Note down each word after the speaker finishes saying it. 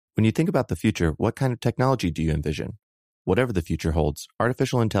When you think about the future, what kind of technology do you envision? Whatever the future holds,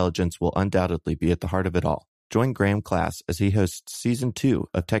 artificial intelligence will undoubtedly be at the heart of it all. Join Graham Class as he hosts Season 2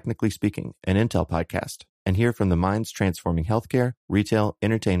 of Technically Speaking, an Intel podcast, and hear from the minds transforming healthcare, retail,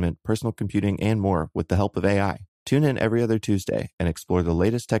 entertainment, personal computing, and more with the help of AI. Tune in every other Tuesday and explore the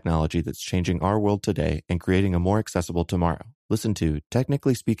latest technology that's changing our world today and creating a more accessible tomorrow. Listen to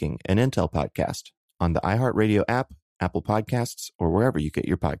Technically Speaking, an Intel podcast on the iHeartRadio app, Apple Podcasts, or wherever you get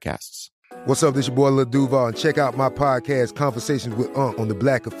your podcasts. What's up, this your boy Lil Duval, and check out my podcast, Conversations with Unc, on the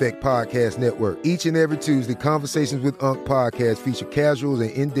Black Effect Podcast Network. Each and every Tuesday, Conversations with Unc podcast feature casuals and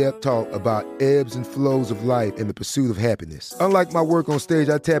in-depth talk about ebbs and flows of life and the pursuit of happiness. Unlike my work on stage,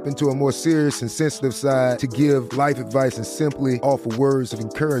 I tap into a more serious and sensitive side to give life advice and simply offer words of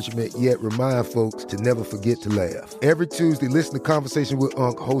encouragement, yet remind folks to never forget to laugh. Every Tuesday, listen to Conversations with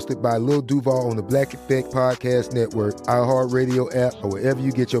Unc, hosted by Lil Duval on the Black Effect Podcast Network, iHeartRadio app, or wherever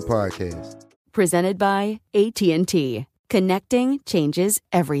you get your podcasts. Presented by AT&T. Connecting changes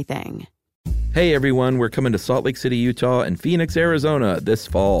everything. Hey everyone, we're coming to Salt Lake City, Utah and Phoenix, Arizona this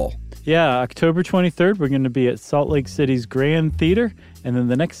fall. Yeah, October 23rd, we're going to be at Salt Lake City's Grand Theater. And then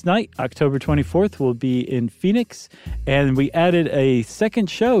the next night, October 24th, we'll be in Phoenix. And we added a second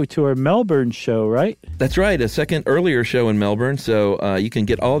show to our Melbourne show, right? That's right, a second earlier show in Melbourne. So you can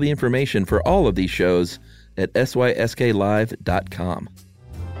get all the information for all of these shows at sysklive.com.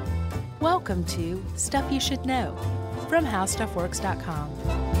 Welcome to Stuff You Should Know from HowStuffWorks.com.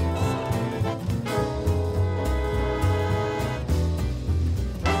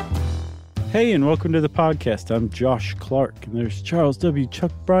 Hey, and welcome to the podcast. I'm Josh Clark, and there's Charles W.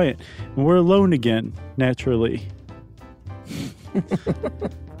 Chuck Bryant, and we're alone again, naturally.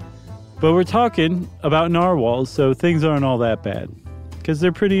 But we're talking about narwhals, so things aren't all that bad, because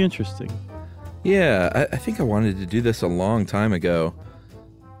they're pretty interesting. Yeah, I think I wanted to do this a long time ago.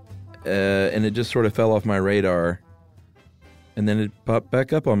 And it just sort of fell off my radar, and then it popped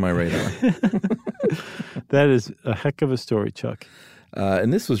back up on my radar. That is a heck of a story, Chuck.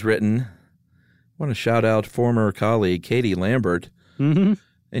 And this was written, I want to shout out former colleague Katie Lambert. Mm-hmm.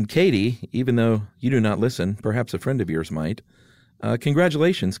 And Katie, even though you do not listen, perhaps a friend of yours might,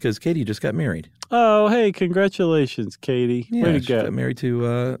 congratulations, because Katie just got married. Oh, hey, congratulations, Katie. Yeah, way to she go. got married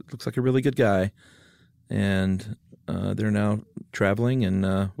to, looks like a really good guy. And they're now traveling,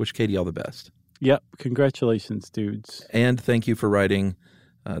 and wish Katie all the best. Yep. Congratulations, dudes. And thank you for writing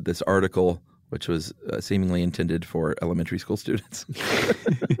this article, which was seemingly intended for elementary school students.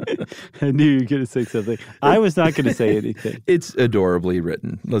 I knew you were going to say something. I was not going to say anything. It's adorably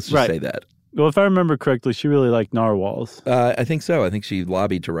written. Let's just say that. Well, if I remember correctly, she really liked narwhals. I think so. I think she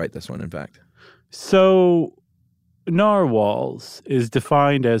lobbied to write this one, in fact. So, narwhals is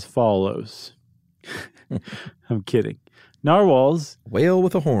defined as follows. I'm kidding. Narwhals. Whale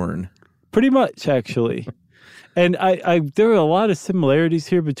with a horn. Pretty much, actually. And there are a lot of similarities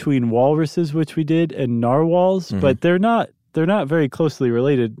here between walruses, which we did, and narwhals, but they're not very closely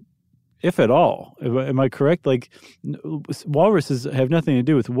related, if at all. Am I correct? Like, walruses have nothing to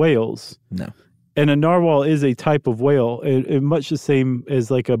do with whales. No. And a narwhal is a type of whale, and much the same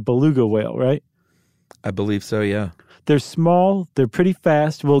as like a beluga whale, right? I believe so, yeah. They're small. They're pretty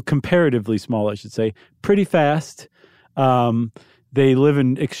fast. Well, comparatively small, I should say. Pretty fast. They live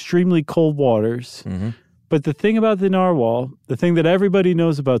in extremely cold waters. Mm-hmm. But the thing about the narwhal, the thing that everybody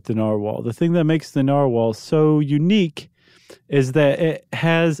knows about the narwhal, the thing that makes the narwhal so unique is that it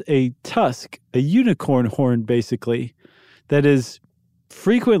has a tusk, a unicorn horn, basically, that is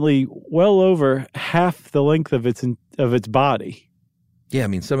frequently well over half the length of its body. Yeah, I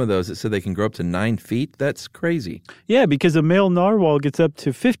mean, some of those, it said they can grow up to 9 feet. That's crazy. Yeah, because a male narwhal gets up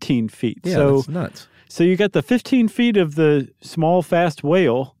to 15 feet. Yeah, so, that's nuts. So you got the 15 feet of the small, fast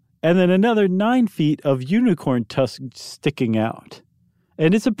whale, and then another 9 feet of unicorn tusk sticking out.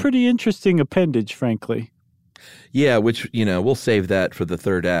 And it's a pretty interesting appendage, frankly. Yeah, which, we'll save that for the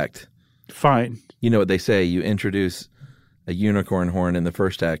third act. Fine. You know what they say, you introduce a unicorn horn in the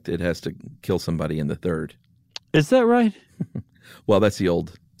first act, it has to kill somebody in the third. Is that right? Well, that's the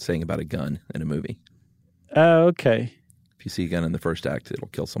old saying about a gun in a movie. Oh, okay. If you see a gun in the first act, it'll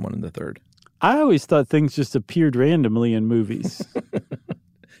kill someone in the third. I always thought things just appeared randomly in movies.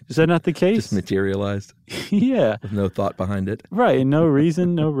 Is that not the case? Just materialized? Yeah. With no thought behind it? Right, no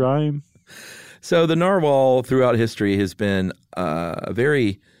reason, no rhyme. So the narwhal throughout history has been a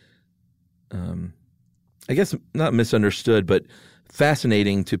very, I guess not misunderstood, but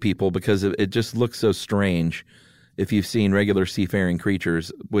fascinating to people because it just looks so strange. If you've seen regular seafaring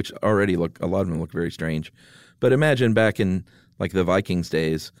creatures, which already a lot of them look very strange. But imagine back in like the Vikings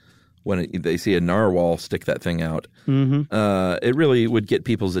days when they see a narwhal stick that thing out. It really would get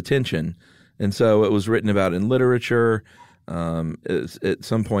people's attention. And so it was written about in literature. At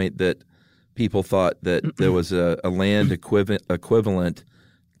some point that people thought that there was a land equivalent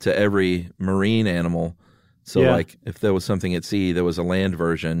to every marine animal. So like if there was something at sea, there was a land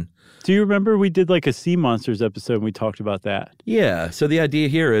version. Do you remember we did like a sea monsters episode and we talked about that? Yeah. So the idea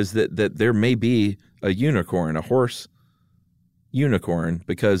here is that there may be a unicorn, a horse unicorn,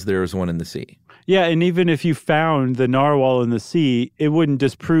 because there's one in the sea. Yeah, and even if you found the narwhal in the sea, it wouldn't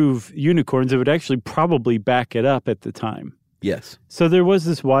disprove unicorns. It would actually probably back it up at the time. Yes. So there was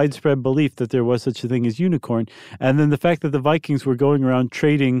this widespread belief that there was such a thing as unicorn. And then the fact that the Vikings were going around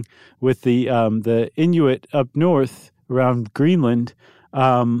trading with the Inuit up north around Greenland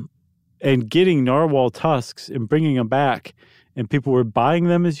and getting narwhal tusks and bringing them back, and people were buying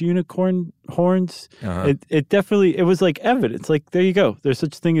them as unicorn horns. It definitely, it was like evidence. Like, there you go. There's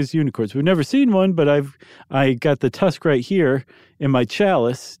such a thing as unicorns. We've never seen one, but I got the tusk right here in my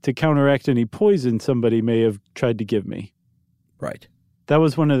chalice to counteract any poison somebody may have tried to give me. Right. That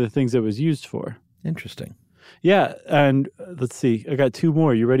was one of the things it was used for. Interesting. Yeah, and let's see. I got two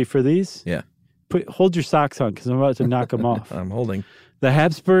more. You ready for these? Yeah. Hold your socks on because I'm about to knock them off. I'm holding. The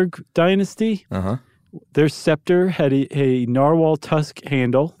Habsburg dynasty, their scepter had a narwhal tusk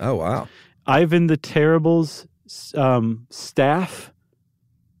handle. Oh, wow. Ivan the Terrible's staff,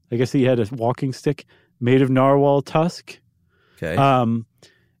 I guess he had a walking stick made of narwhal tusk. Okay.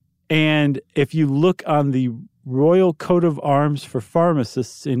 And if you look on the royal coat of arms for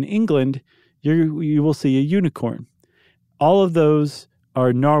pharmacists in England, you will see a unicorn. All of those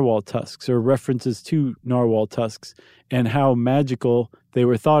are narwhal tusks, or references to narwhal tusks, and how magical they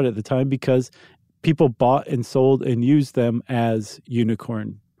were thought at the time because people bought and sold and used them as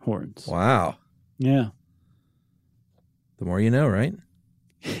unicorn horns. Wow. Yeah. The more you know, right?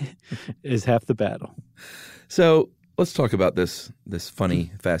 Is half the battle. So let's talk about this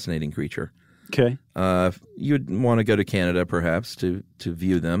funny, fascinating creature. Okay. You'd want to go to Canada, perhaps, to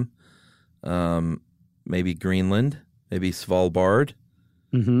view them. Maybe Greenland, maybe Svalbard.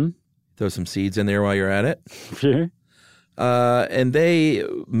 Mm-hmm. Throw some seeds in there while you're at it. Sure. And they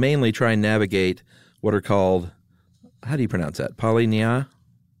mainly try and navigate what are called, how do you pronounce that? Polynyas?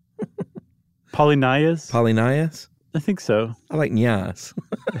 Polynyas? I think so. I like nyas.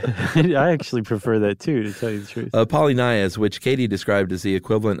 I actually prefer that too, to tell you the truth. Polynyas, which Katie described as the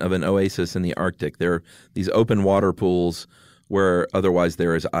equivalent of an oasis in the Arctic. They're these open water pools where otherwise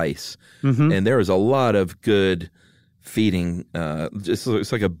there is ice. Mm-hmm. And there is a lot of good feeding.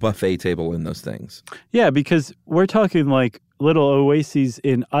 It's like a buffet table in those things. Yeah, because we're talking like little oases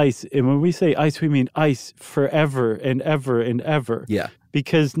in ice. And when we say ice, we mean ice forever and ever and ever. Yeah.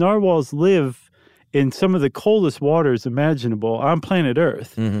 Because narwhals live in some of the coldest waters imaginable on planet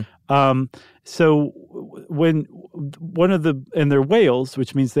Earth. Mm-hmm. So when and they're whales,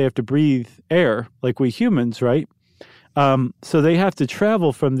 which means they have to breathe air like we humans, right? So they have to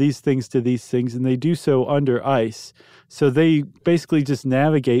travel from these things to these things, and they do so under ice. So they basically just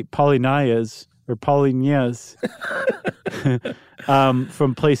navigate Polynyas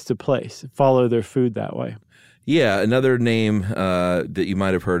from place to place, follow their food that way. Yeah, another name that you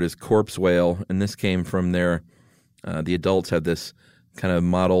might have heard is corpse whale, and this came from the adults have this kind of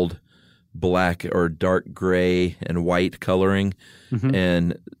mottled black or dark gray and white coloring, mm-hmm.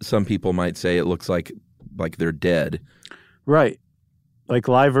 and some people might say it looks like they're dead. Right, like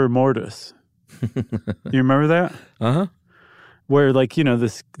livor mortis. You remember that? Uh-huh. Where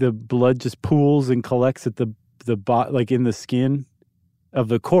the blood just pools and collects at the like in the skin of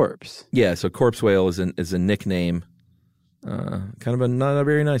the corpse. Yeah, so corpse whale is a nickname, kind of not a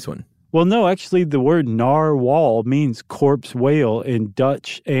very nice one. Well, no, actually, the word narwhal means corpse whale in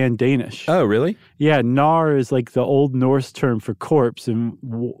Dutch and Danish. Oh, really? Yeah, nar is like the Old Norse term for corpse, and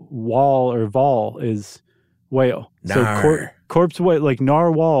wal or val is whale. Nar. So corpse whale, like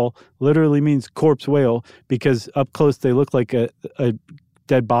narwhal, literally means corpse whale because up close they look like a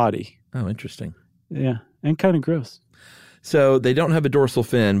dead body. Oh, interesting. Yeah, and kind of gross. So they don't have a dorsal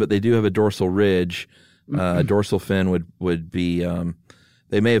fin, but they do have a dorsal ridge. A dorsal fin would be,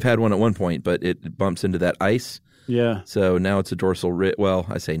 they may have had one at one point, but it bumps into that ice. Yeah. So now it's a dorsal ridge. Well,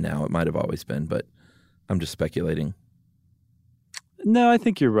 I say now, it might have always been, but I'm just speculating. No, I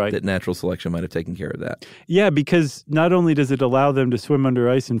think you're right. That natural selection might have taken care of that. Yeah, because not only does it allow them to swim under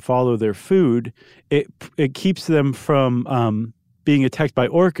ice and follow their food, it keeps them from being attacked by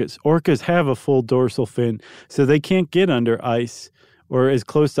orcas. Orcas have a full dorsal fin, so they can't get under ice or as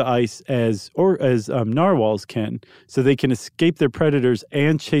close to ice as narwhals can. So they can escape their predators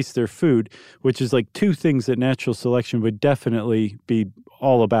and chase their food, which is like two things that natural selection would definitely be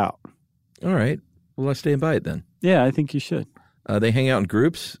all about. All right. Well, let's stand by it then. Yeah, I think you should. They hang out in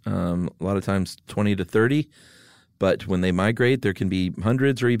groups, a lot of times 20 to 30. But when they migrate, there can be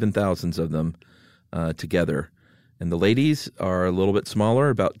hundreds or even thousands of them together. And the ladies are a little bit smaller,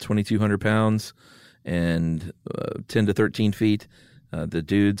 about 2,200 pounds and 10 to 13 feet. The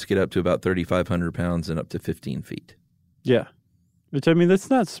dudes get up to about 3,500 pounds and up to 15 feet. Yeah. Which, I mean, that's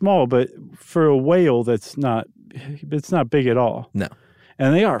not small, but for a whale, it's not big at all. No.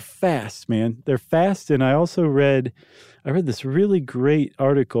 And they are fast, man. They're fast. And I also read this really great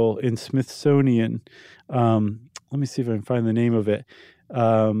article in Smithsonian. Let me see if I can find the name of it.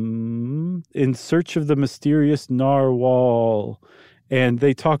 In Search of the Mysterious Narwhal. And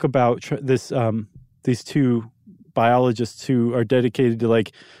they talk about these two biologists who are dedicated to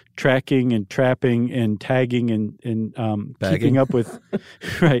like tracking and trapping and tagging and keeping up with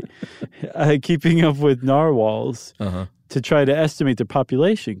keeping up with narwhals to try to estimate their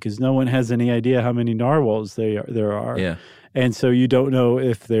population, because no one has any idea how many narwhals there are. Yeah. And so you don't know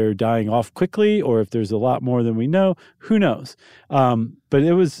if they're dying off quickly or if there's a lot more than we know. Who knows? But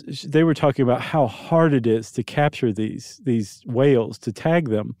they were talking about how hard it is to capture these whales, to tag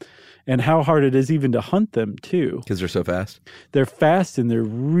them, and how hard it is even to hunt them too. Because they're so fast? They're fast and they're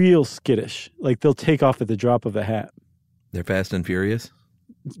real skittish. Like they'll take off at the drop of a hat. They're fast and furious?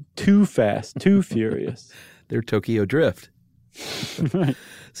 Too fast, too furious. They're Tokyo Drift. Right.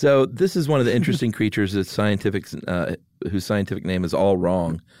 So this is one of the interesting creatures that's whose scientific name is all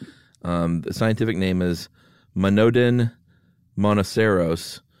wrong. The scientific name is Monodon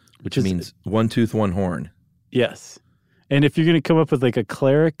monoceros, which means one tooth, one horn. Yes. And if you're going to come up with like a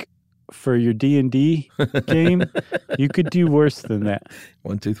cleric for your D&D game, you could do worse than that.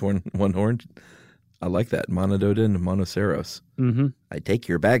 One tooth, one horn. I like that. Monodon monoceros. Mm-hmm. I take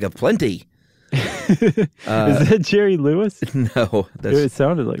your bag of plenty. Is that Jerry Lewis? No, it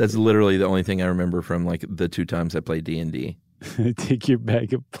sounded like that's literally the only thing I remember from like the 2 times I played D&D. Take your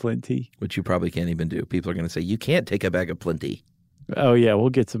bag of plenty, which you probably can't even do. People are going to say you can't take a bag of plenty. Oh yeah, we'll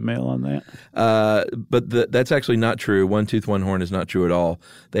get some mail on that. But that's actually not true. One tooth, one horn is not true at all.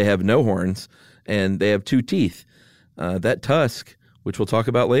 They have no horns and they have 2 teeth. That tusk, which we'll talk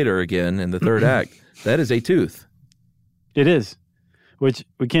about later again in the third act, that is a tooth. It is. Which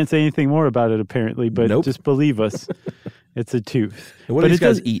we can't say anything more about it apparently, but Just believe us. It's a tooth. And what do these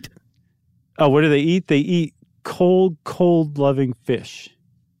guys eat? Oh, what do they eat? They eat cold loving fish.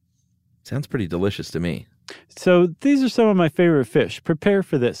 Sounds pretty delicious to me. So these are some of my favorite fish. Prepare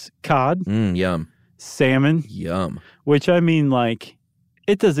for this. Cod. Yum. Salmon. Yum. Which I mean, like,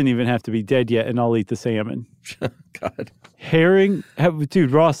 it doesn't even have to be dead yet, and I'll eat the salmon. God. Herring. Dude,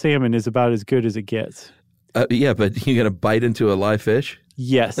 raw salmon is about as good as it gets. Yeah, but you're going to bite into a live fish?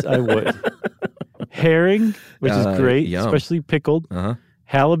 Yes, I would. Herring, which is great, yum. Especially pickled. Uh-huh.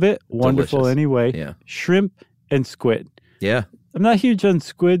 Halibut, wonderful Delicious. anyway. Yeah. Shrimp and squid. Yeah. I'm not huge on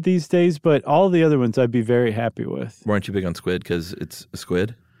squid these days, but all the other ones I'd be very happy with. Why aren't you big on squid? Because it's a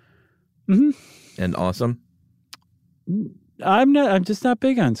squid? Mm-hmm. And awesome? I'm just not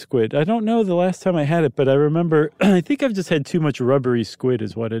big on squid. I don't know the last time I had it, but I remember, I think I've just had too much rubbery squid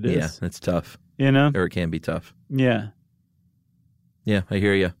is what it is. Yeah, it's tough. You know? Or it can be tough. Yeah. Yeah, I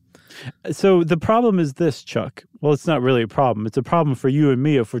hear you. So the problem is this, Chuck. Well, it's not really a problem. It's a problem for you and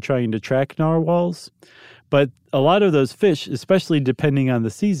me if we're trying to track narwhals. But a lot of those fish, especially depending on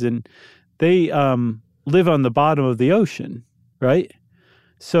the season, they live on the bottom of the ocean, right?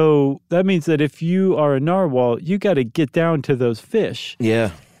 So that means that if you are a narwhal, you got to get down to those fish.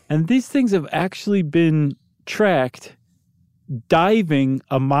 Yeah. And these things have actually been tracked diving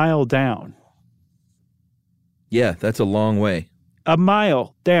a mile down. Yeah, that's a long way. A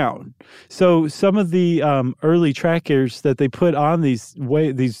mile down. So some of the early trackers that they put on these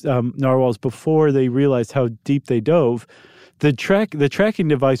narwhals before they realized how deep they dove, the tracking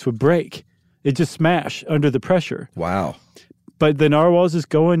device would break. It just smash under the pressure. Wow. But the narwhal's just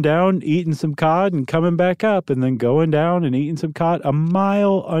going down, eating some cod and coming back up, and then going down and eating some cod a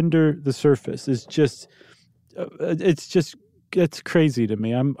mile under the surface. It's crazy to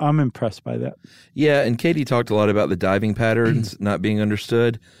me. I'm impressed by that. Yeah, and Katie talked a lot about the diving patterns not being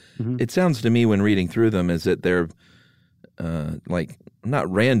understood. Mm-hmm. It sounds to me when reading through them is that they're like not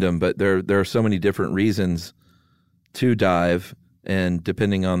random, but there are so many different reasons to dive, and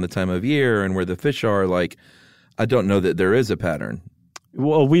depending on the time of year and where the fish are, like I don't know that there is a pattern.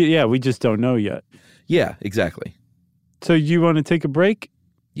 Well, we just don't know yet. Yeah, exactly. So you want to take a break?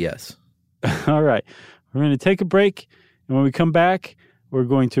 Yes. All right. We're going to take a break. And when we come back, we're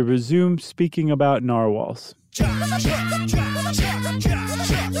going to resume speaking about narwhals.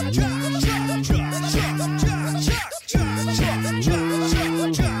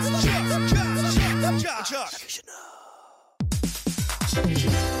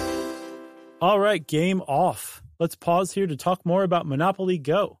 All right, game off. Let's pause here to talk more about Monopoly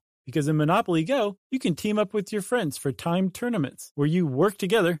Go. Because in Monopoly Go, you can team up with your friends for timed tournaments where you work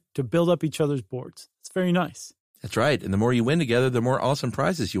together to build up each other's boards. It's very nice. That's right. And the more you win together, the more awesome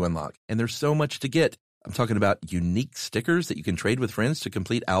prizes you unlock. And there's so much to get. I'm talking about unique stickers that you can trade with friends to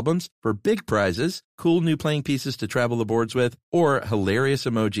complete albums for big prizes, cool new playing pieces to travel the boards with, or hilarious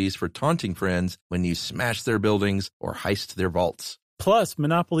emojis for taunting friends when you smash their buildings or heist their vaults. Plus,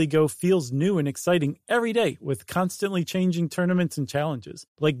 Monopoly Go feels new and exciting every day with constantly changing tournaments and challenges,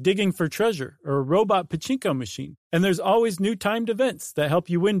 like digging for treasure or a robot pachinko machine. And there's always new timed events that help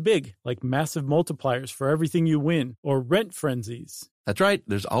you win big, like massive multipliers for everything you win or rent frenzies. That's right.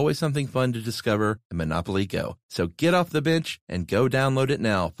 There's always something fun to discover in Monopoly Go. So get off the bench and go download it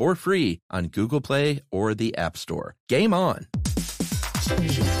now for free on Google Play or the App Store. Game on!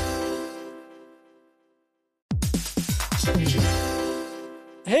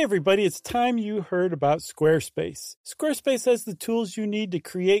 Hey everybody, it's time you heard about Squarespace. Squarespace has the tools you need to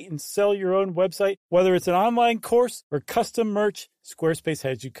create and sell your own website. Whether it's an online course or custom merch, Squarespace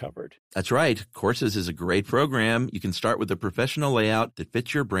has you covered. That's right. Courses is a great program. You can start with a professional layout that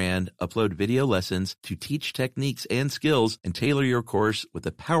fits your brand, upload video lessons to teach techniques and skills, and tailor your course with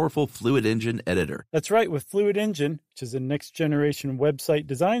a powerful Fluid Engine editor. That's right. With Fluid Engine, which is a next-generation website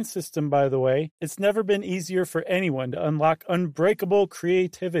design system, by the way, it's never been easier for anyone to unlock unbreakable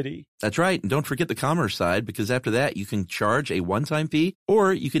creativity. That's right. And don't forget the commerce side, because after that, you can charge a one-time fee,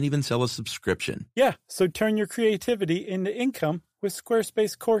 or you can even sell a subscription. Yeah, so turn your creativity into income with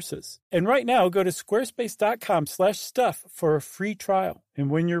Squarespace courses. And right now, go to squarespace.com/stuff for a free trial. And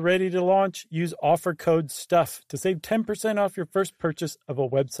when you're ready to launch, use offer code STUFF to save 10% off your first purchase of a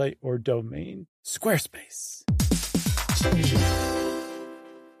website or domain. Squarespace.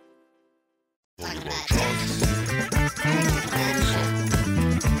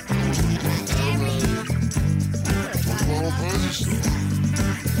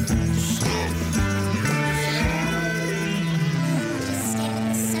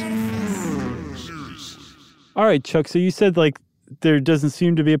 All right, Chuck, so you said like there doesn't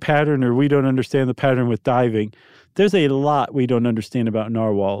seem to be a pattern, or we don't understand the pattern with diving. There's a lot we don't understand about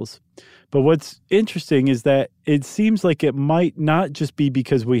narwhals. But what's interesting is that it seems like it might not just be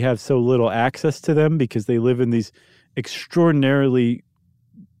because we have so little access to them, because they live in these extraordinarily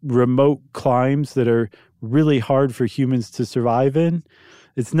remote climes that are really hard for humans to survive in.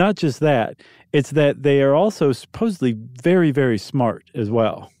 It's not just that. It's that they are also supposedly very, very smart as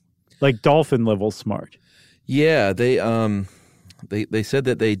well, like dolphin level smart. Yeah, they said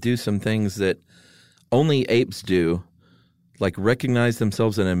that they do some things that only apes do, like recognize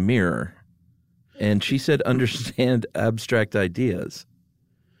themselves in a mirror. And she said understand abstract ideas.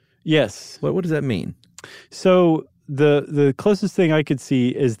 Yes. What does that mean? So the closest thing I could see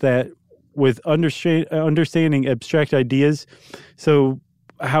is that with understanding abstract ideas, so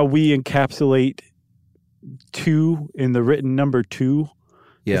how we encapsulate 2 in the written number 2.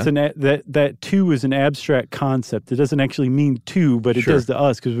 Yeah. That 2 is an abstract concept. It doesn't actually mean 2, but it does to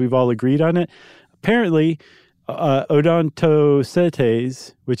us because we've all agreed on it. Apparently,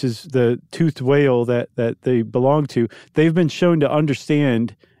 Odontocetes, which is the toothed whale that they belong to, they've been shown to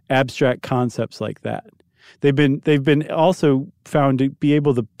understand abstract concepts like that. They've been also found to be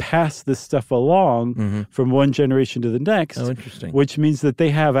able to pass this stuff along from one generation to the next. Oh, interesting. Which means that they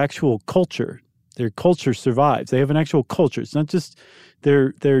have actual culture. Their culture survives. They have an actual culture. It's not just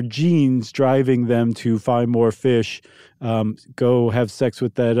their genes driving them to find more fish, go have sex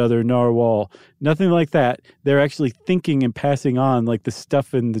with that other narwhal. Nothing like that. They're actually thinking and passing on like the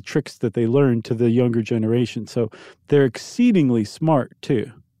stuff and the tricks that they learned to the younger generation. So they're exceedingly smart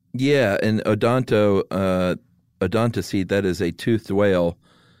too. Yeah, and odontocete, that is a toothed whale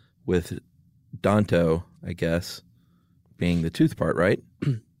with donto, I guess, being the tooth part, right?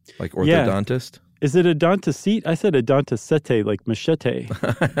 Like orthodontist? Yeah. Is it odontocete? I said odontocete, like machete.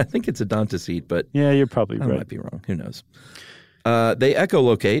 I think it's odontocete, but yeah, you're probably right. I might be wrong. Who knows? They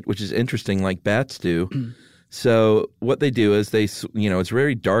echolocate, which is interesting, like bats do. So what they do is it's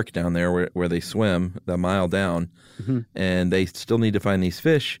very dark down there where they swim, a mile down, and they still need to find these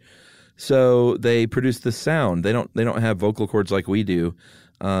fish. So they produce the sound. They don't have vocal cords like we do.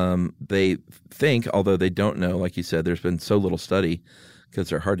 They think, although they don't know, like you said, there's been so little study because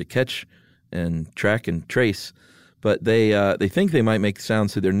they're hard to catch and track and trace. But they think they might make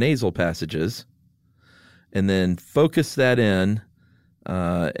sounds through their nasal passages, and then focus that in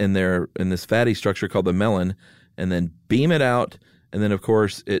this fatty structure called the melon, and then beam it out. And then, of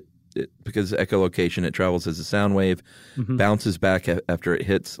course, it because of echolocation, it travels as a sound wave, bounces back after it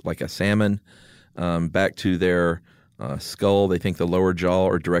hits like a salmon back to their skull. They think the lower jaw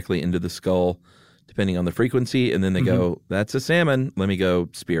or directly into the skull, depending on the frequency. And then they go, that's a salmon. Let me go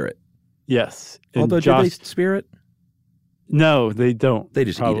spear it. Yes. Although, do they spear it? No, they don't. They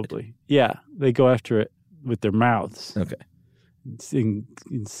just probably. eat it. Yeah, they go after it with their mouths. Okay. And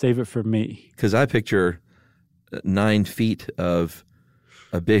save it for me. Because I picture 9 feet of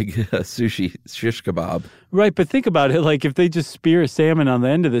a big sushi shish kebab. Right, but think about it. Like if they just spear a salmon on the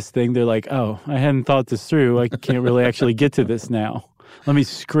end of this thing, they're like, oh, I hadn't thought this through. I can't really actually get to this now. Let me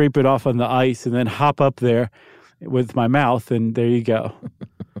scrape it off on the ice and then hop up there with my mouth, and there you go.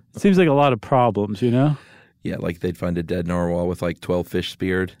 Seems like a lot of problems, you know? Yeah, like they'd find a dead narwhal with like 12 fish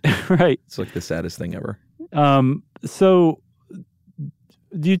speared. Right. It's like the saddest thing ever. So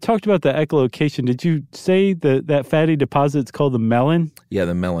you talked about the echolocation. Did you say that fatty deposit's called the melon? Yeah,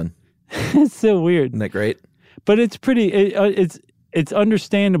 the melon. It's so weird. Isn't that great? But it's pretty. It's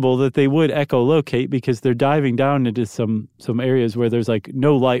understandable that they would echolocate because they're diving down into some areas where there's like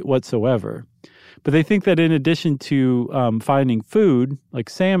no light whatsoever. But they think that in addition to finding food like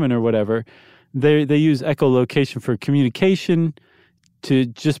salmon or whatever, they use echolocation for communication, to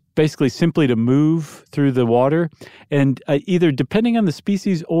just basically simply to move through the water, and either depending on the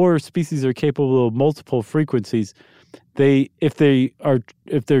species or species are capable of multiple frequencies. If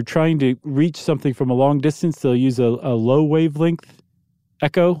they're trying to reach something from a long distance, they'll use a low wavelength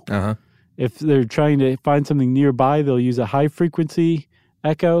echo. Uh-huh. If they're trying to find something nearby, they'll use a high frequency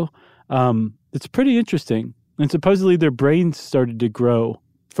echo. It's pretty interesting, and supposedly their brains started to grow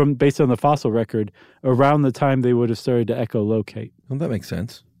based on the fossil record around the time they would have started to echolocate. Well, that makes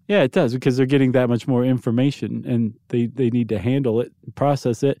sense. Yeah, it does, because they're getting that much more information, and they need to handle it,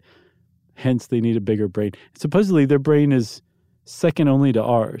 process it. Hence, they need a bigger brain. Supposedly, their brain is second only to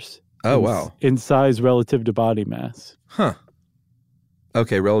ours. Oh, wow. In size relative to body mass. Huh.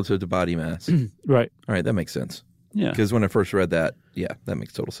 Okay, relative to body mass. Right. All right, that makes sense. Yeah. Because when I first read that, yeah, that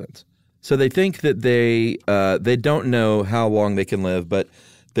makes total sense. So they think that they don't know how long they can live, but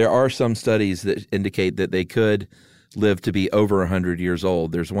there are some studies that indicate that they could live to be over 100 years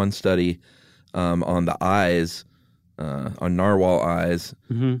old. There's one study on the eyes, on narwhal eyes,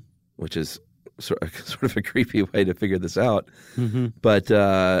 which is sort of a creepy way to figure this out, but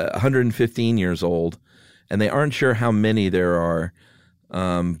 115 years old, and they aren't sure how many there are,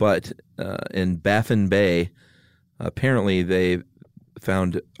 but in Baffin Bay, apparently they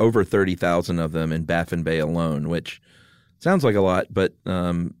found over 30,000 of them in Baffin Bay alone, which sounds like a lot, but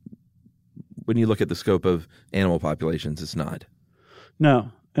when you look at the scope of animal populations, it's not.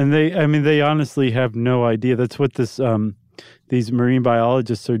 No, and they honestly have no idea. That's what these marine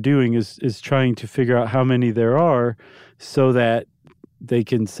biologists are doing is trying to figure out how many there are, so that they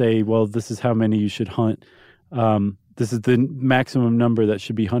can say, well, this is how many you should hunt. This is the maximum number that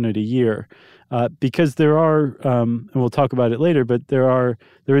should be hunted a year, because there are, and we'll talk about it later, but there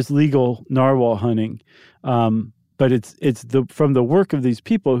is legal narwhal hunting. But it's from the work of these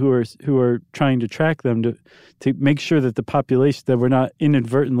people who are trying to track them to make sure that the population, that we're not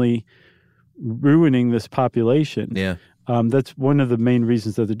inadvertently ruining this population. Yeah. That's one of the main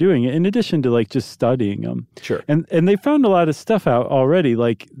reasons that they're doing it, in addition to like just studying them. Sure. And they found a lot of stuff out already.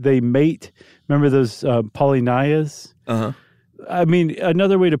 Like they mate. Remember those polynias? Uh-huh. I mean,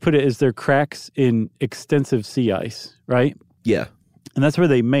 another way to put it is they're cracks in extensive sea ice, right? Yeah. And that's where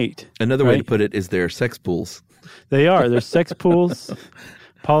they mate. Another way to put it is they're sex pools. They are. They're sex pools,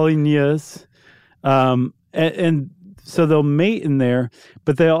 polynias. And so they'll mate in there,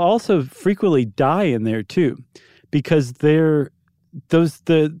 but they'll also frequently die in there too, because the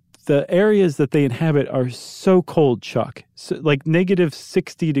areas that they inhabit are so cold, Chuck. So like negative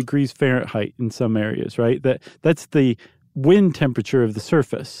 60 degrees Fahrenheit in some areas, right? That's the wind temperature of the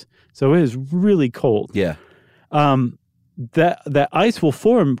surface. So it is really cold. Yeah. That ice will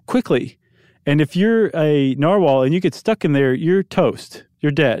form quickly. And if you're a narwhal and you get stuck in there, you're toast.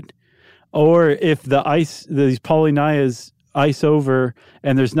 You're dead. Or if these polynias ice over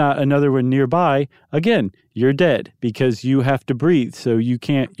and there's not another one nearby, again, you're dead because you have to breathe. So you're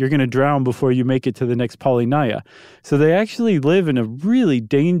going to drown before you make it to the next polynia. So they actually live in a really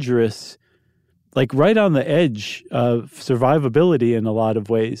dangerous, like right on the edge of survivability in a lot of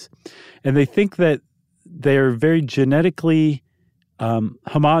ways. And they think that they're very genetically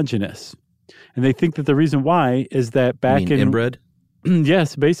homogenous. And they think that the reason why is that back in inbred?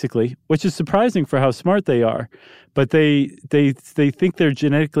 Yes, basically, which is surprising for how smart they are. But they think they're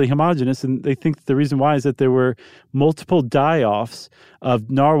genetically homogenous, and they think that the reason why is that there were multiple die-offs of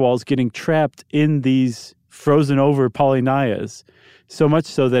narwhals getting trapped in these frozen over polynyas, so much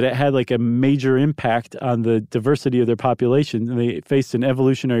so that it had like a major impact on the diversity of their population. And they faced an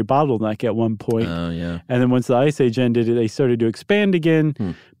evolutionary bottleneck at one point. Oh, yeah. And then once the Ice Age ended, they started to expand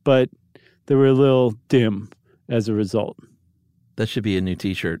again, but they were a little dim as a result. That should be a new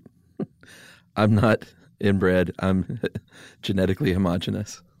T-shirt. I'm not inbred. I'm genetically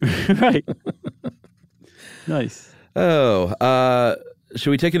homogenous. Right. Nice. Oh,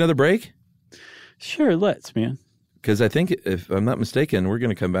 should we take another break? Sure, let's, man. Because I think, if I'm not mistaken, we're going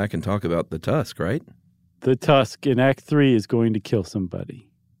to come back and talk about the Tusk, right? The Tusk in Act 3 is going to kill somebody.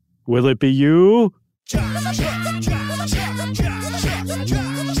 Will it be you?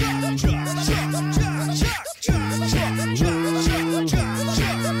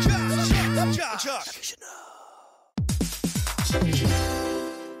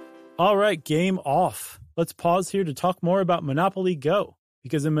 All right, game off. Let's pause here to talk more about Monopoly Go.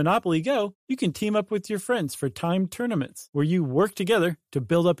 Because in Monopoly Go, you can team up with your friends for timed tournaments where you work together to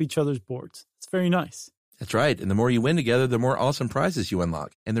build up each other's boards. It's very nice. That's right. And the more you win together, the more awesome prizes you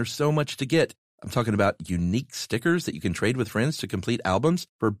unlock. And there's so much to get. I'm talking about unique stickers that you can trade with friends to complete albums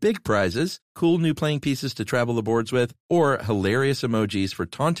for big prizes, cool new playing pieces to travel the boards with, or hilarious emojis for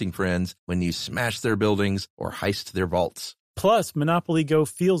taunting friends when you smash their buildings or heist their vaults. Plus, Monopoly Go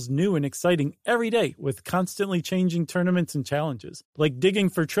feels new and exciting every day with constantly changing tournaments and challenges, like digging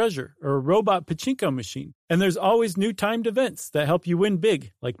for treasure or a robot pachinko machine. And there's always new timed events that help you win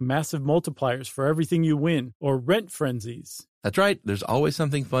big, like massive multipliers for everything you win or rent frenzies. That's right. There's always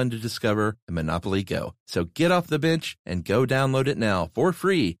something fun to discover in Monopoly Go. So get off the bench and go download it now for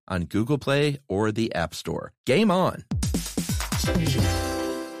free on Google Play or the App Store. Game on!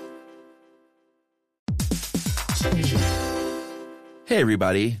 Hey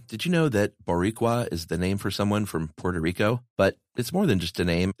everybody, did you know that Boricua is the name for someone from Puerto Rico? But it's more than just a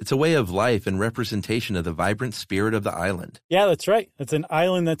name. It's a way of life and representation of the vibrant spirit of the island. Yeah, that's right. It's an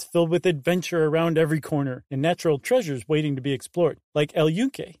island that's filled with adventure around every corner and natural treasures waiting to be explored, like El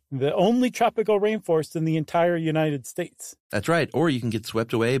Yunque, the only tropical rainforest in the entire United States. That's right. Or you can get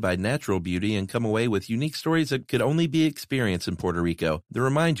swept away by natural beauty and come away with unique stories that could only be experienced in Puerto Rico that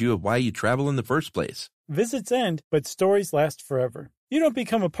remind you of why you travel in the first place. Visits end, but stories last forever. You don't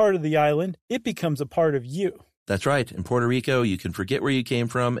become a part of the island, it becomes a part of you. That's right. In Puerto Rico, you can forget where you came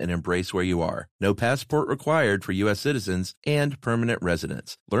from and embrace where you are. No passport required for U.S. citizens and permanent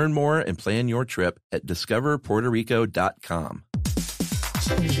residents. Learn more and plan your trip at discoverpuertorico.com.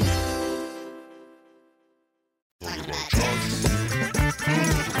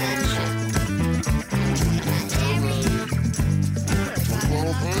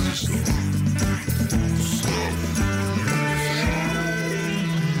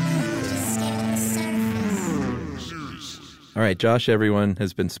 All right, Josh, everyone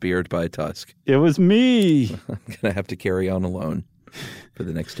has been speared by a tusk. It was me. I'm going to have to carry on alone for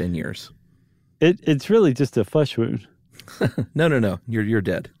the next 10 years. It's really just a flesh wound. No. You're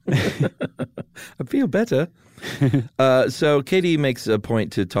dead. I feel better. So Katie makes a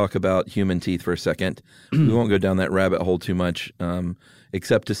point to talk about human teeth for a second. We won't go down that rabbit hole too much,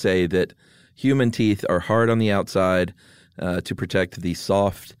 except to say that human teeth are hard on the outside to protect the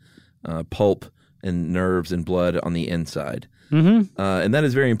soft pulp and nerves and blood on the inside. Mm-hmm. And that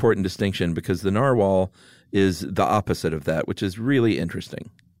is a very important distinction because the narwhal is the opposite of that, which is really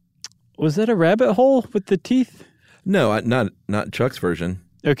interesting. Was that a rabbit hole with the teeth? No, not Chuck's version.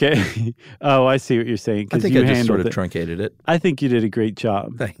 Okay. Oh, I see what you're saying. I think I just sort of truncated it. I think you did a great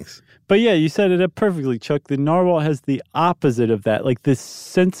job. Thanks. But yeah, you set it up perfectly, Chuck. The narwhal has the opposite of that. Like, this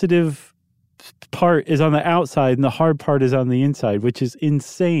sensitive part is on the outside and the hard part is on the inside, which is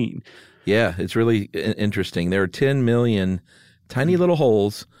insane. Yeah, it's really interesting. There are 10 million tiny little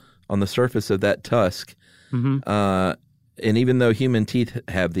holes on the surface of that tusk. Mm-hmm. And even though human teeth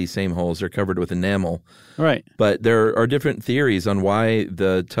have these same holes, they're covered with enamel. Right. But there are different theories on why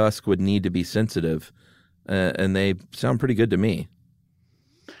the tusk would need to be sensitive. And they sound pretty good to me.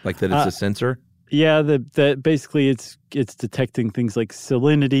 Like that it's a sensor? Yeah, that basically it's detecting things like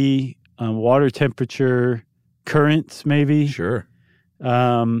salinity, water temperature, currents maybe. Sure.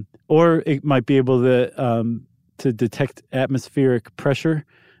 Or it might be able to detect atmospheric pressure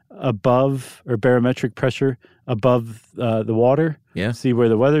above, or barometric pressure above the water. Yeah. See where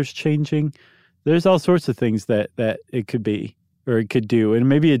the weather's changing. There's all sorts of things that it could be, or it could do. And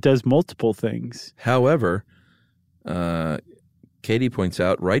maybe it does multiple things. However, Katie points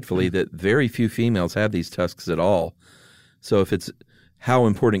out rightfully that very few females have these tusks at all. So if it's, how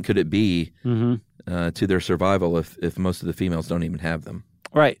important could it be to their survival if most of the females don't even have them?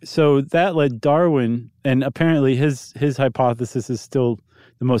 Right. So that led Darwin, and apparently his hypothesis is still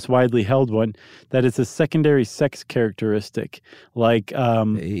the most widely held one, that it's a secondary sex characteristic, like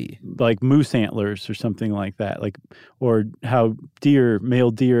moose antlers or something like that, or how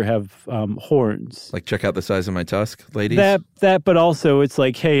male deer have horns. Like, check out the size of my tusk, ladies. That, but also it's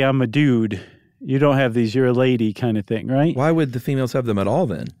like, hey, I'm a dude. You don't have these, you're a lady kind of thing, right? Why would the females have them at all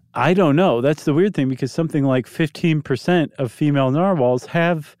then? I don't know. That's the weird thing, because something like 15% of female narwhals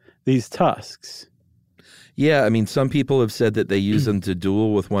have these tusks. Yeah, I mean, some people have said that they use them to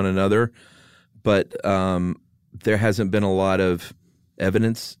duel with one another, but there hasn't been a lot of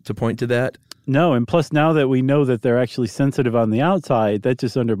evidence to point to that. No, and plus now that we know that they're actually sensitive on the outside, that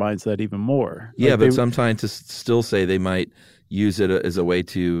just undermines that even more. Yeah, but some scientists still say they might use it as a way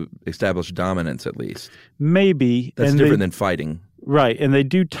to establish dominance, at least. Maybe. That's different than fighting. Right, and they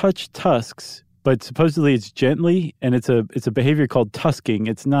do touch tusks, but supposedly it's gently, and it's a behavior called tusking.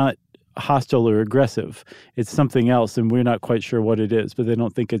 It's not hostile or aggressive. It's something else, and we're not quite sure what it is, but they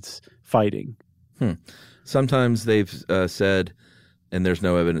don't think it's fighting. Sometimes they've said, and there's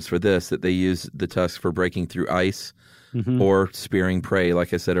no evidence for this, that they use the tusk for breaking through ice or spearing prey,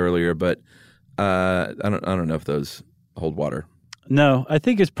 like I said earlier, but I don't know if those hold water. No, I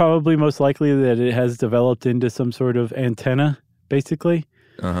think it's probably most likely that it has developed into some sort of antenna, basically.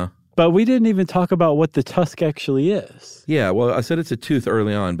 But we didn't even talk about what the tusk actually is. Yeah, well, I said it's a tooth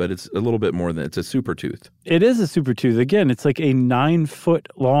early on, but it's a little bit more than it's a super tooth. It is a super tooth. Again, it's like a 9-foot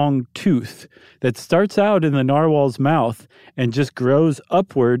long tooth that starts out in the narwhal's mouth and just grows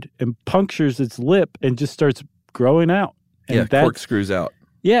upward and punctures its lip and just starts growing out. And corkscrews out.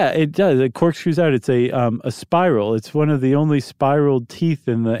 Yeah, it does. It corkscrews out. It's a spiral. It's one of the only spiraled teeth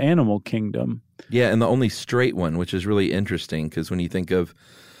in the animal kingdom. Yeah, and the only straight one, which is really interesting because when you think of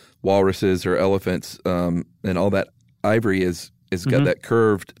walruses or elephants, and all that ivory is got that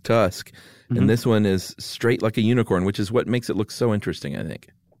curved tusk, and this one is straight like a unicorn, which is what makes it look so interesting, I think.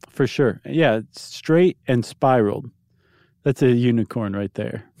 For sure. Yeah, it's straight and spiraled. That's a unicorn right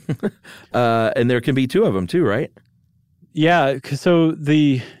there. And there can be two of them too, right? Yeah, so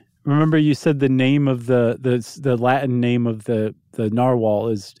remember you said the name of the Latin name of the narwhal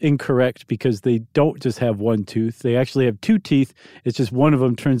is incorrect because they don't just have one tooth. They actually have two teeth. It's just one of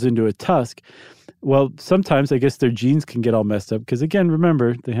them turns into a tusk. Well, sometimes I guess their genes can get all messed up because, again,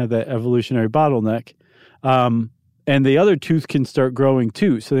 remember, they have that evolutionary bottleneck. And the other tooth can start growing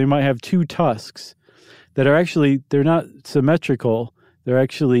too. So they might have two tusks that are actually, they're not symmetrical. They're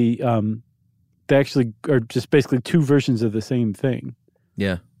actually, they actually are just basically two versions of the same thing.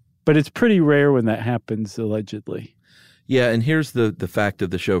 Yeah. But it's pretty rare when that happens, allegedly. Yeah, and here's the fact of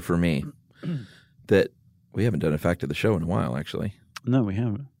the show for me, that we haven't done a fact of the show in a while, actually. No, we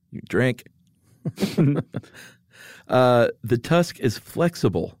haven't. You drink. The tusk is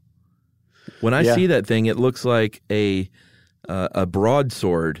flexible. When I see that thing, it looks like a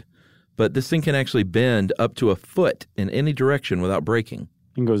broadsword, but this thing can actually bend up to a foot in any direction without breaking.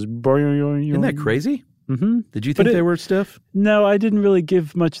 It goes... Isn't that crazy? Mm-hmm. Did you think they were stiff? No, I didn't really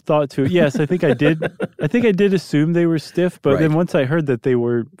give much thought to it. Yes, I think I did. I think I did assume they were stiff, but then once I heard that they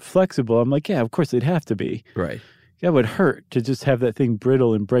were flexible, I'm like, yeah, of course they'd have to be. Right. That would hurt to just have that thing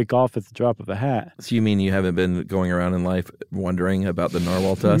brittle and break off at the drop of a hat. So you mean you haven't been going around in life wondering about the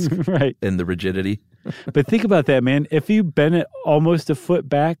narwhal tusk? Right. And the rigidity? But think about that, man. If you bent it almost a foot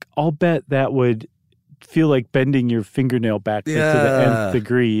back, I'll bet that would feel like bending your fingernail back to the nth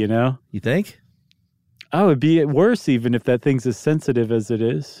degree, you know? You think? Oh, it'd be worse even if that thing's as sensitive as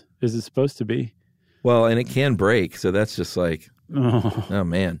it's supposed to be. Well, and it can break, so that's just like, oh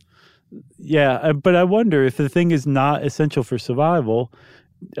man. Yeah, but I wonder if the thing is not essential for survival,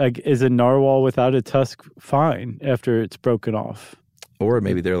 like, is a narwhal without a tusk fine after it's broken off? Or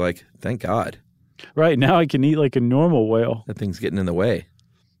maybe they're like, thank God. Right, now I can eat like a normal whale. That thing's getting in the way.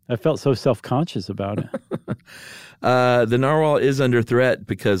 I felt so self-conscious about it. The narwhal is under threat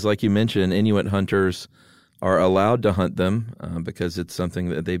because, like you mentioned, Inuit hunters are allowed to hunt them because it's something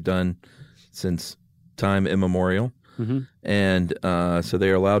that they've done since time immemorial. Mm-hmm. And so they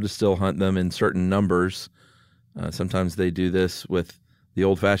are allowed to still hunt them in certain numbers. Sometimes they do this with the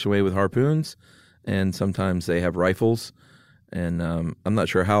old-fashioned way with harpoons, and sometimes they have rifles. And I'm not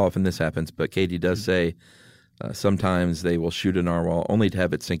sure how often this happens, but Katie does say sometimes they will shoot a narwhal only to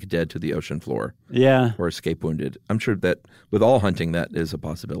have it sink dead to the ocean floor. Yeah. Or escape wounded. I'm sure that with all hunting, that is a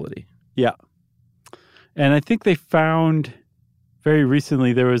possibility. Yeah. And I think they found very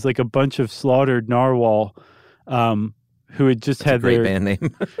recently there was like a bunch of slaughtered narwhal who had just had their band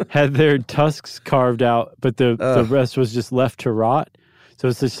name. had their tusks carved out, but the rest was just left to rot. So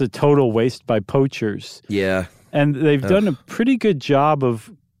it's just a total waste by poachers. Yeah. And they've done a pretty good job of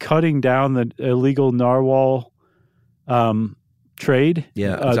cutting down the illegal narwhal trade.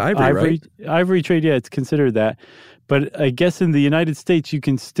 Yeah, it's ivory, right? Ivory trade, yeah, it's considered that. But I guess in the United States, you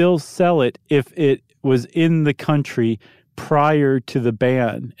can still sell it if it was in the country prior to the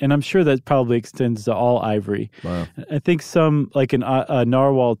ban. And I'm sure that probably extends to all ivory. Wow. I think some, like a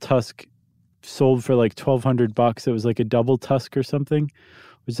narwhal tusk sold for like $1,200. It was like a double tusk or something.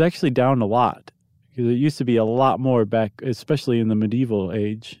 It was actually down a lot. Because it used to be a lot more back, especially in the medieval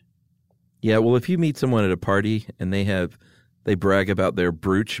age. Yeah, well, if you meet someone at a party and they brag about their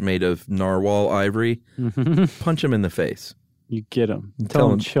brooch made of narwhal ivory, punch them in the face. You get them. Tell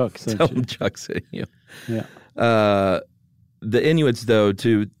them Chuck sent you. Tell them Chuck sent you. Yeah. The Inuits, though,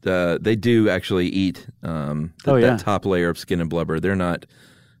 too, they do actually eat that top layer of skin and blubber. They're not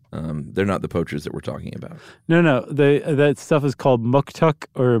the poachers that we're talking about. No. That stuff is called muktuk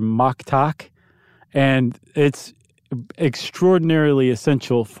or maktak, and it's extraordinarily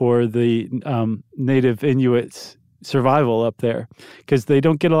essential for the native Inuits' survival up there because they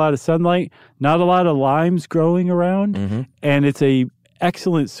don't get a lot of sunlight, not a lot of limes growing around, and it's a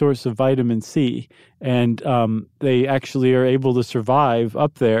excellent source of vitamin C. And they actually are able to survive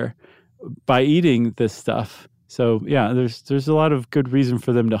up there by eating this stuff. So yeah, there's a lot of good reason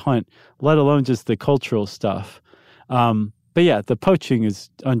for them to hunt, let alone just the cultural stuff. But yeah, the poaching is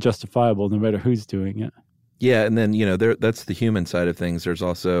unjustifiable no matter who's doing it. Yeah, and then that's the human side of things. There's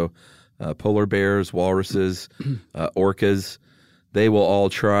also polar bears, walruses, orcas. They will all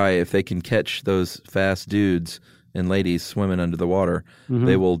try, if they can catch those fast dudes and ladies swimming under the water,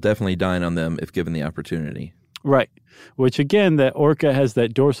 they will definitely dine on them if given the opportunity. Right. Which, again, that orca has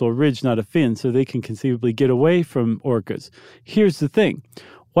that dorsal ridge, not a fin, so they can conceivably get away from orcas. Here's the thing.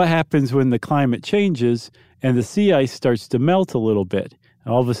 What happens when the climate changes and the sea ice starts to melt a little bit?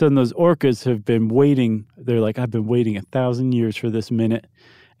 And all of a sudden, those orcas have been waiting. They're like, I've been waiting 1,000 years for this minute.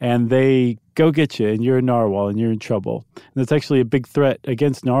 And they go get you, and you're a narwhal, and you're in trouble. And that's actually a big threat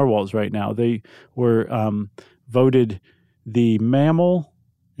against narwhals right now. They were voted the marine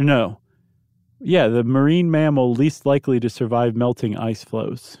mammal least likely to survive melting ice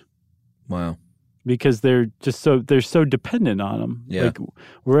flows. Wow. Because they're so dependent on them. Yeah. Like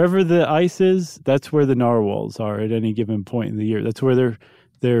wherever the ice is, that's where the narwhals are at any given point in the year. That's where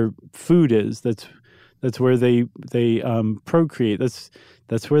their food is. That's where they procreate.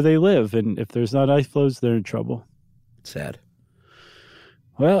 That's where they live. And if there's not ice flows, they're in trouble. Sad.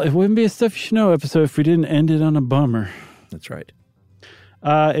 Well, it wouldn't be a Stuff You Should Know episode if we didn't end it on a bummer. That's right.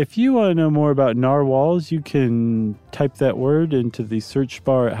 If you want to know more about narwhals, you can type that word into the search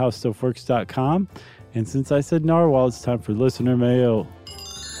bar at howstuffworks.com. And since I said narwhal, it's time for listener mail.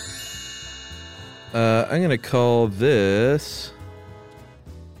 I'm going to call this...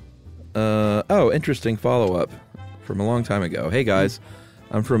 interesting follow-up from a long time ago. Hey, guys.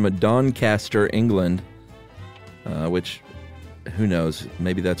 I'm from Doncaster, England, which... who knows?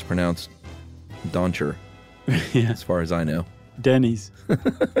 Maybe that's pronounced Doncher, as far as I know. Denny's.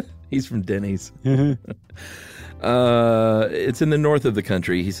 He's from Denny's. It's in the north of the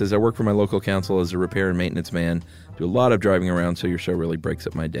country. He says, I work for my local council as a repair and maintenance man. Do a lot of driving around, so your show really breaks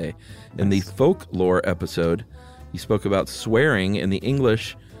up my day. In the folklore episode, you spoke about swearing in the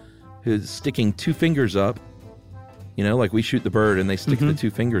English, who's sticking two fingers up. Like we shoot the bird and they stick the two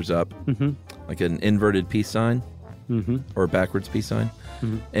fingers up, like an inverted peace sign. Or a backwards peace sign.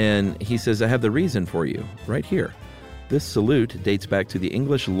 And he says, I have the reason for you right here. This salute dates back to the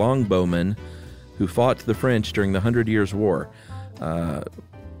English longbowmen who fought the French during the 100 Years' War,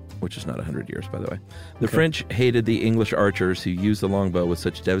 which is not 100 years, by the way. The French hated the English archers who used the longbow with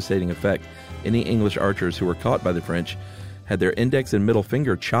such devastating effect. Any English archers who were caught by the French had their index and middle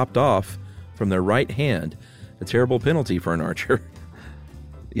finger chopped off from their right hand, a terrible penalty for an archer.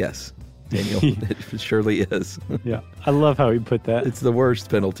 Yes. Daniel, it surely is. Yeah, I love how he put that. It's the worst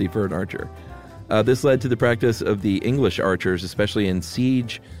penalty for an archer. This led to the practice of the English archers, especially in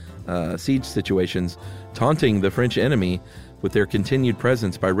siege situations, taunting the French enemy with their continued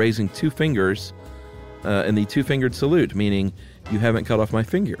presence by raising two fingers in the two-fingered salute, meaning you haven't cut off my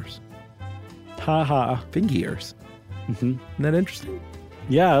fingers. Ha ha. Fingers. Isn't that interesting?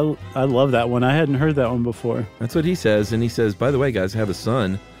 Yeah, I love that one. I hadn't heard that one before. That's what he says. And he says, by the way, guys, I have a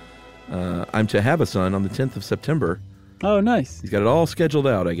son. I'm to have a son on the 10th of September. Oh, nice. He's got it all scheduled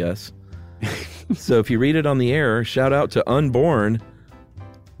out, I guess. So if you read it on the air, shout out to unborn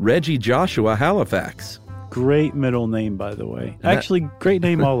Reggie Joshua Halifax. Great middle name, by the way. Actually, great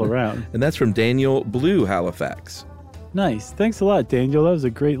name all around. And that's from Daniel Blue Halifax. Nice. Thanks a lot, Daniel. That was a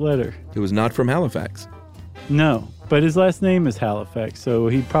great letter. It was not from Halifax. No, but his last name is Halifax, so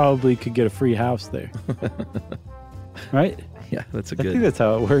he probably could get a free house there. Right? Yeah, that's a I good... think that's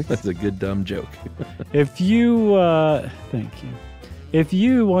how it works. That's a good dumb joke. If you... thank you. If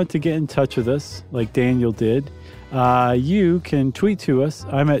you want to get in touch with us, like Daniel did, you can tweet to us.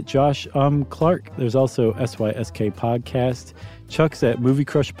 I'm at Josh Clark. There's also SYSK Podcast. Chuck's at Movie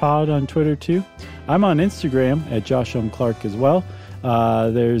Crush Pod on Twitter, too. I'm on Instagram at Josh Clark as well.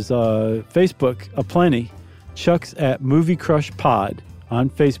 There's Facebook aplenty. Chuck's at Movie Crush Pod on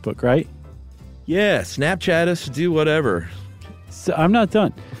Facebook, right? Yeah, Snapchat us, do whatever. So I'm not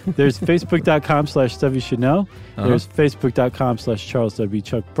done. There's Facebook.com/Stuff You Should Know. There's Facebook.com/Charles W.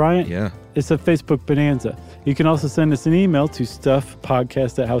 Chuck Bryant. Yeah. It's a Facebook bonanza. You can also send us an email to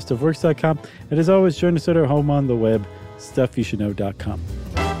stuffpodcast@howstuffworks.com. And as always, join us at our home on the web, stuffyoushouldknow.com.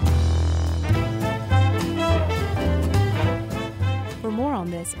 For more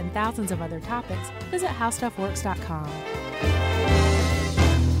on this and thousands of other topics, visit howstuffworks.com.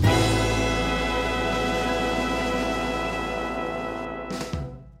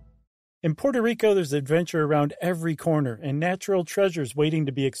 In Puerto Rico, there's adventure around every corner and natural treasures waiting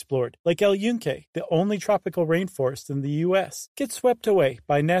to be explored, like El Yunque, the only tropical rainforest in the U.S. Get swept away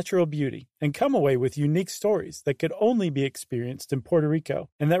by natural beauty and come away with unique stories that could only be experienced in Puerto Rico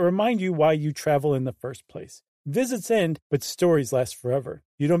and that remind you why you travel in the first place. Visits end, but stories last forever.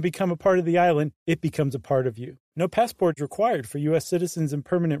 You don't become a part of the island, it becomes a part of you. No passport required for U.S. citizens and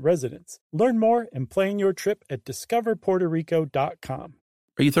permanent residents. Learn more and plan your trip at discoverpuertorico.com.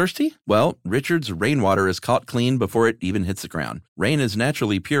 Are you thirsty? Well, Richard's rainwater is caught clean before it even hits the ground. Rain is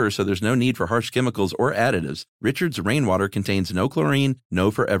naturally pure, so there's no need for harsh chemicals or additives. Richard's rainwater contains no chlorine,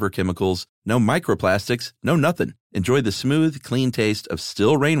 no forever chemicals, no microplastics, no nothing. Enjoy the smooth, clean taste of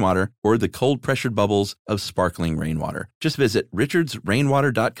still rainwater or the cold-pressured bubbles of sparkling rainwater. Just visit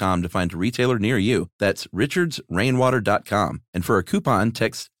richardsrainwater.com to find a retailer near you. That's richardsrainwater.com. And for a coupon,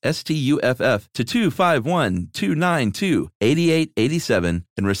 text STUFF to 251-292-8887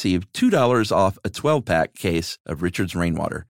 and receive $2 off a 12-pack case of Richard's Rainwater.